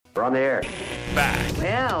We're on the air. Back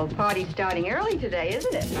Well, party's starting early today,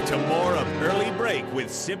 isn't it? to more of Early Break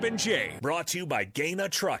with Sip and Jay, brought to you by Gaina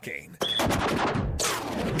Trucking.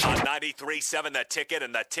 On 93.7 The Ticket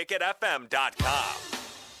and theticketfm.com.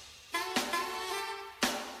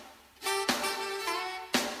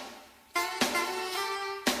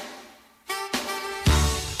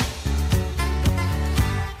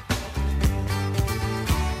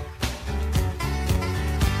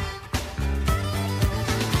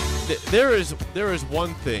 There is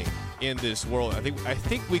one thing in this world I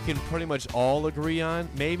think we can pretty much all agree on,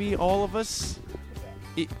 maybe all of us,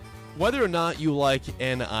 whether or not you like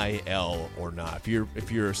NIL or not.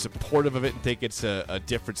 If you're supportive of it and think it's a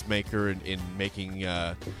difference maker in making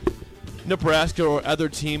Nebraska or other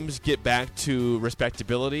teams get back to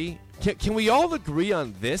respectability, can we all agree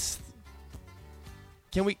on this?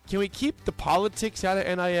 Can we keep the politics out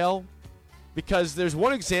of NIL? Because there's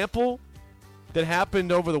one example that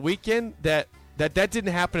happened over the weekend that didn't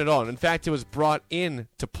happen at all. In fact, it was brought in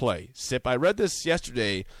to play. Sip, I read this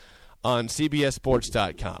yesterday on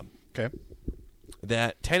CBSSports.com. Okay.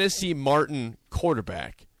 That Tennessee Martin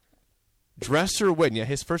quarterback, Dresser Wynn,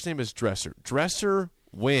 his first name is Dresser. Dresser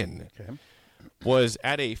Wynn was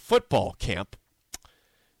at a football camp,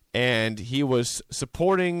 and he was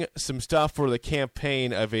supporting some stuff for the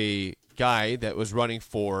campaign of a guy that was running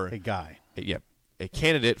for a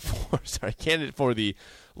candidate for the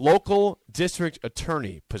local district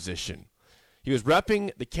attorney position. He was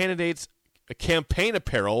repping the candidate's campaign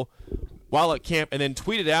apparel while at camp, and then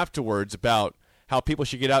tweeted afterwards about how people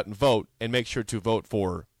should get out and vote and make sure to vote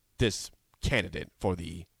for this candidate for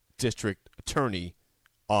the district attorney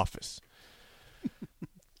office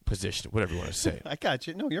position, whatever you want to say. I got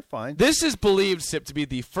you. No, you're fine. This is believed, Sip, to be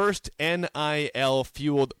the first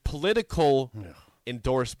NIL-fueled political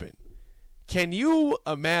endorsement. Can you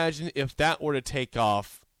imagine if that were to take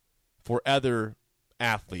off for other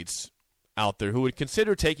athletes out there who would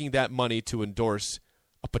consider taking that money to endorse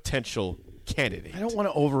a potential candidate? I don't want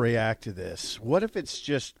to overreact to this. What if it's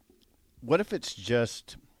just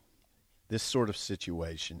this sort of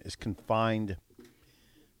situation is confined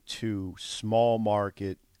to small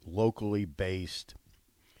market, locally based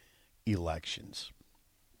elections?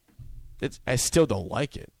 I still don't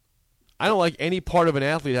like it. I don't like any part of an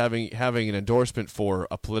athlete having an endorsement for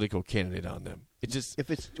a political candidate on them.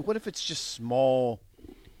 What if it's just small?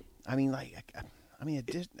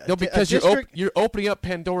 Because you're opening up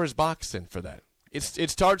Pandora's box then for that.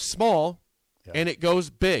 It starts small, and it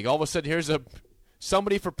goes big. All of a sudden, here's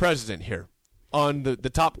somebody for president here on the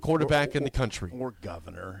top quarterback in the country, or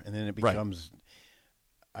governor, and then it becomes.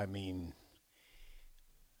 Right.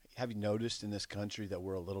 Have you noticed in this country that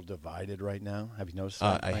we're a little divided right now? Have you noticed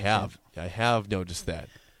that? I have noticed that.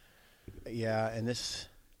 Yeah, and this,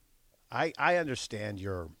 I understand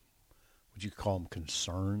your, would you call them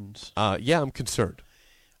concerns? Yeah, I'm concerned.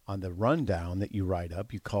 On the rundown that you write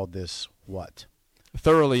up, you called this what?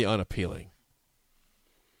 Thoroughly unappealing.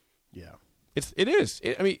 Yeah. It is.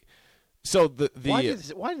 So why do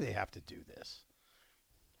they have to do this?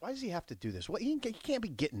 Why does he have to do this? Well, he can't be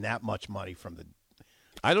getting that much money from the.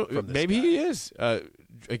 Maybe he is.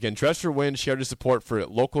 Again, Dresser Wynn shared his support for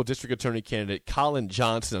local district attorney candidate Colin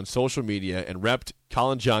Johnson on social media and repped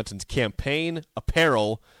Colin Johnson's campaign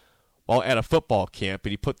apparel while at a football camp.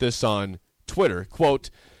 And he put this on Twitter,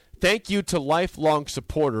 quote, "Thank you to lifelong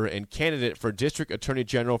supporter and candidate for District Attorney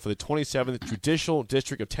General for the 27th Judicial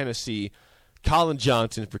District of Tennessee, Colin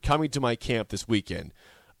Johnson, for coming to my camp this weekend.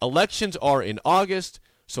 Elections are in August,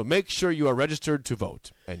 so make sure you are registered to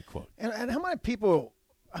vote," end quote. And how many people,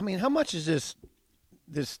 how much is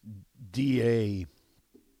this DA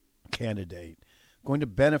candidate going to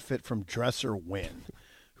benefit from Dresser Wynn,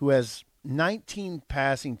 who has 19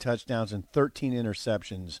 passing touchdowns and 13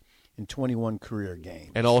 interceptions in 21 career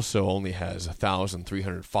games? And also only has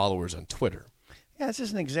 1,300 followers on Twitter. Yeah, this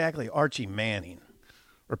isn't exactly Archie Manning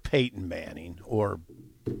or Peyton Manning or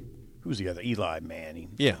who's the other? Eli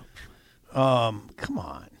Manning. Yeah. Come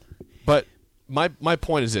on. But my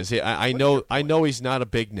point is this: I know he's not a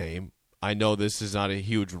big name. I know this is not a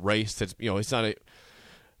huge race. It's not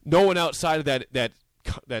no one outside of that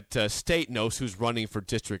state knows who's running for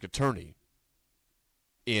district attorney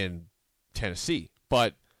in Tennessee.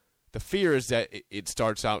 But the fear is that it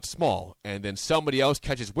starts out small, and then somebody else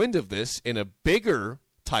catches wind of this in a bigger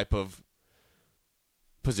type of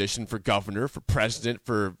position for governor, for president,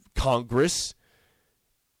 for Congress,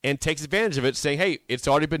 and takes advantage of it, saying, "Hey, it's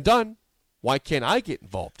already been done. Why can't I get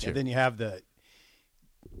involved here?" And then you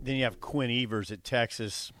have Quinn Evers at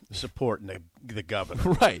Texas supporting the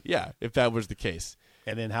governor. Right? Yeah, if that was the case.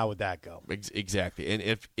 And then how would that go? Exactly. And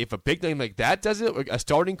if a big name like that does it, a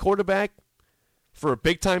starting quarterback for a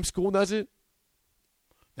big-time school does it?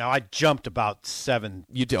 Now, I jumped about 7.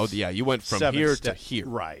 You did. Oh, yeah, you went from here to here.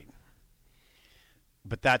 Right.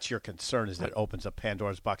 But that's your concern, is that it opens up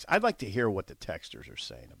Pandora's box. I'd like to hear what the texters are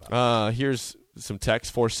saying about it. Here's some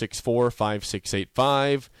text,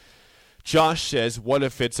 464-5685. Josh says, what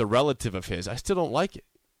if it's a relative of his? I still don't like it.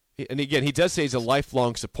 And again, he does say he's a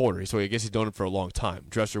lifelong supporter, so I guess he's known him for a long time.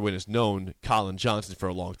 Dresser Wynn has known Colin Johnson for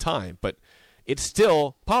a long time, but it's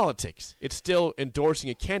still politics. It's still endorsing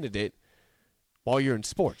a candidate while you're in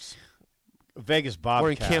sports. Vegas Bobcat.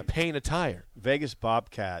 Or in campaign attire. Vegas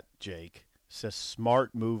Bobcat, Jake, says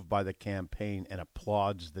smart move by the campaign and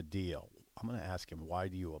applauds the deal. I'm going to ask him, why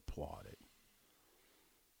do you applaud it?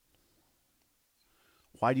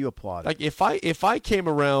 Why do you applaud it? Like if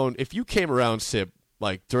you came around, Sip,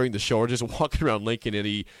 like during the show, or just walking around Lincoln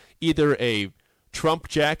in either a Trump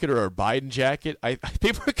jacket or a Biden jacket, I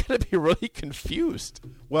think we're going to be really confused.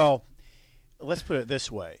 Well, let's put it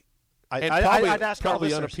this way. I'd ask our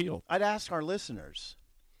listeners,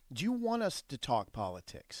 do you want us to talk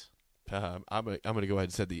politics? I'm going to go ahead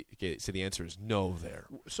and say the answer is no there.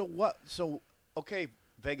 So what? So, okay,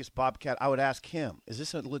 Vegas Bobcat, I would ask him, is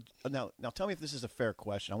this now tell me if this is a fair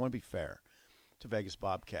question. I want to be fair to Vegas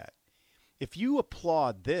Bobcat. If you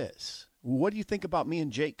applaud this, what do you think about me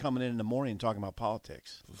and Jake coming in the morning and talking about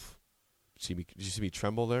politics? Did you see me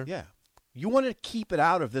tremble there? Yeah. You want to keep it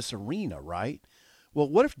out of this arena, right? Well,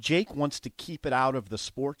 what if Jake wants to keep it out of the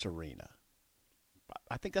sports arena?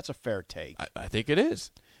 I think that's a fair take. I think it is.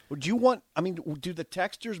 Do you do the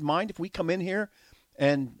texters mind if we come in here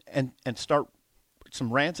and start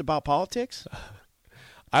some rants about politics?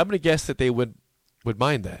 I'm going to guess that they would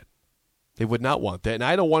mind that. They would not want that, and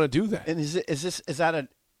I don't want to do that. And isn't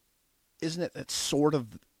it that sort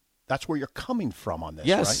of, that's where you're coming from on this,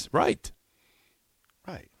 yes, right?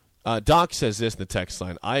 Right. Doc says this in the text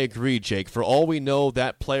line. I agree, Jake. For all we know,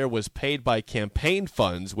 that player was paid by campaign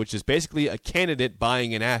funds, which is basically a candidate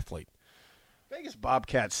buying an athlete. Vegas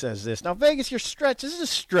Bobcat says this. Now, Vegas, this is a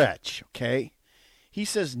stretch, okay? He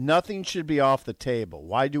says nothing should be off the table.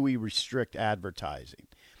 Why do we restrict advertising?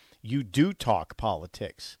 You do talk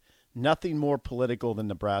politics. Nothing more political than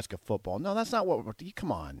Nebraska football. No, that's not what come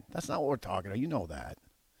on. That's not what we're talking about. You know that.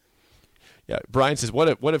 Yeah, Brian says, what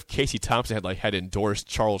if Casey Thompson had endorsed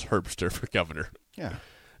Charles Herbster for governor? Yeah.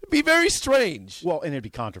 It'd be very strange. Well, and it'd be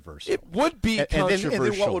controversial. It would be controversial. And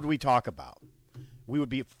then what would we talk about? We would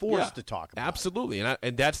be forced to talk about absolutely.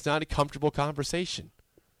 And that's not a comfortable conversation.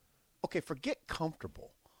 Okay, forget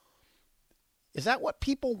comfortable. Is that what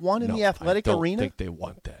people want in the athletic arena? I don't think they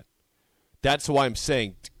want that. That's why I'm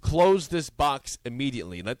saying close this box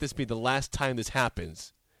immediately. Let this be the last time this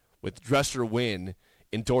happens with Dresser Wynn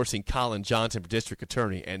endorsing Colin Johnson for district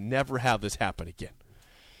attorney and never have this happen again.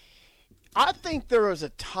 I think there was a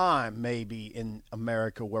time maybe in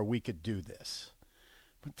America where we could do this.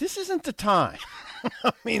 But this isn't the time.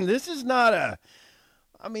 I mean, this is not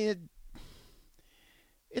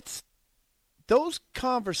it's those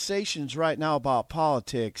conversations right now about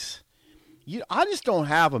politics. I just don't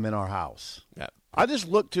have them in our house. Yeah. I just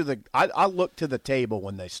look to I look to the table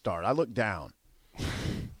when they start. I look down.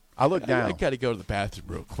 I got to go to the bathroom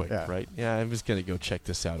real quick, right? Yeah, I'm just going to go check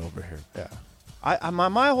this out over here. Yeah.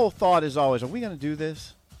 My whole thought is always, are we going to do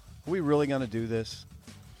this? Are we really going to do this?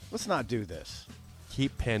 Let's not do this.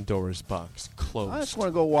 Keep Pandora's box closed. I just want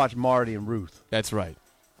to go watch Marty and Ruth. That's right.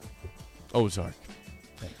 Ozark.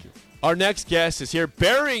 Thank you. Our next guest is here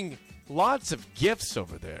bearing lots of gifts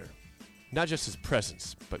over there. Not just his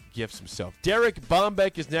presence, but gifts himself. Derek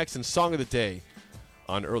Bombeck is next in Song of the Day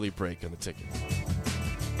on Early Break on the Ticket.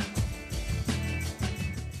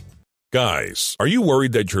 Guys, are you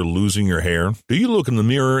worried that you're losing your hair? Do you look in the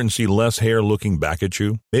mirror and see less hair looking back at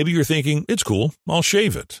you? Maybe you're thinking, it's cool, I'll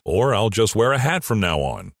shave it. Or I'll just wear a hat from now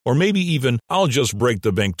on. Or maybe even, I'll just break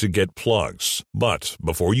the bank to get plugs. But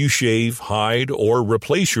before you shave, hide, or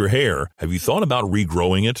replace your hair, have you thought about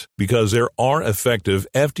regrowing it? Because there are effective,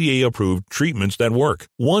 FDA-approved treatments that work.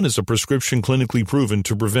 One is a prescription clinically proven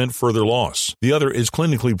to prevent further loss. The other is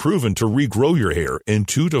clinically proven to regrow your hair in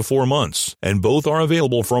 2 to 4 months. And both are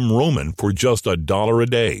available from Roman for just $1 a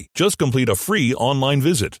day. Just complete a free online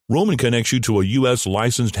visit. Roman connects you to a U.S.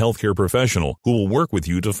 licensed healthcare professional who will work with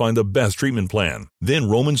you to find the best treatment plan. Then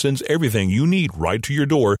Roman sends everything you need right to your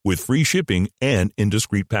door with free shipping and in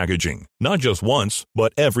discreet packaging. Not just once,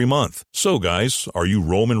 but every month. So guys, are you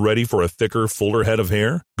Roman ready for a thicker, fuller head of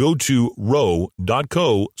hair? Go to ro.co/regrow.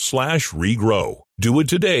 Do it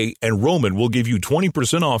today, and Roman will give you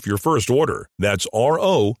 20% off your first order. That's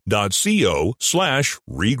ro.co/regrow.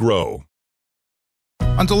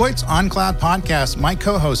 On Deloitte's On Cloud podcast, my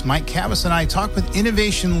co-host Mike Cavus and I talk with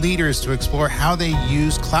innovation leaders to explore how they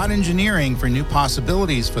use cloud engineering for new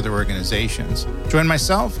possibilities for their organizations. Join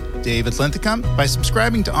myself, David Linthicum, by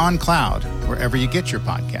subscribing to On Cloud, wherever you get your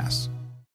podcasts.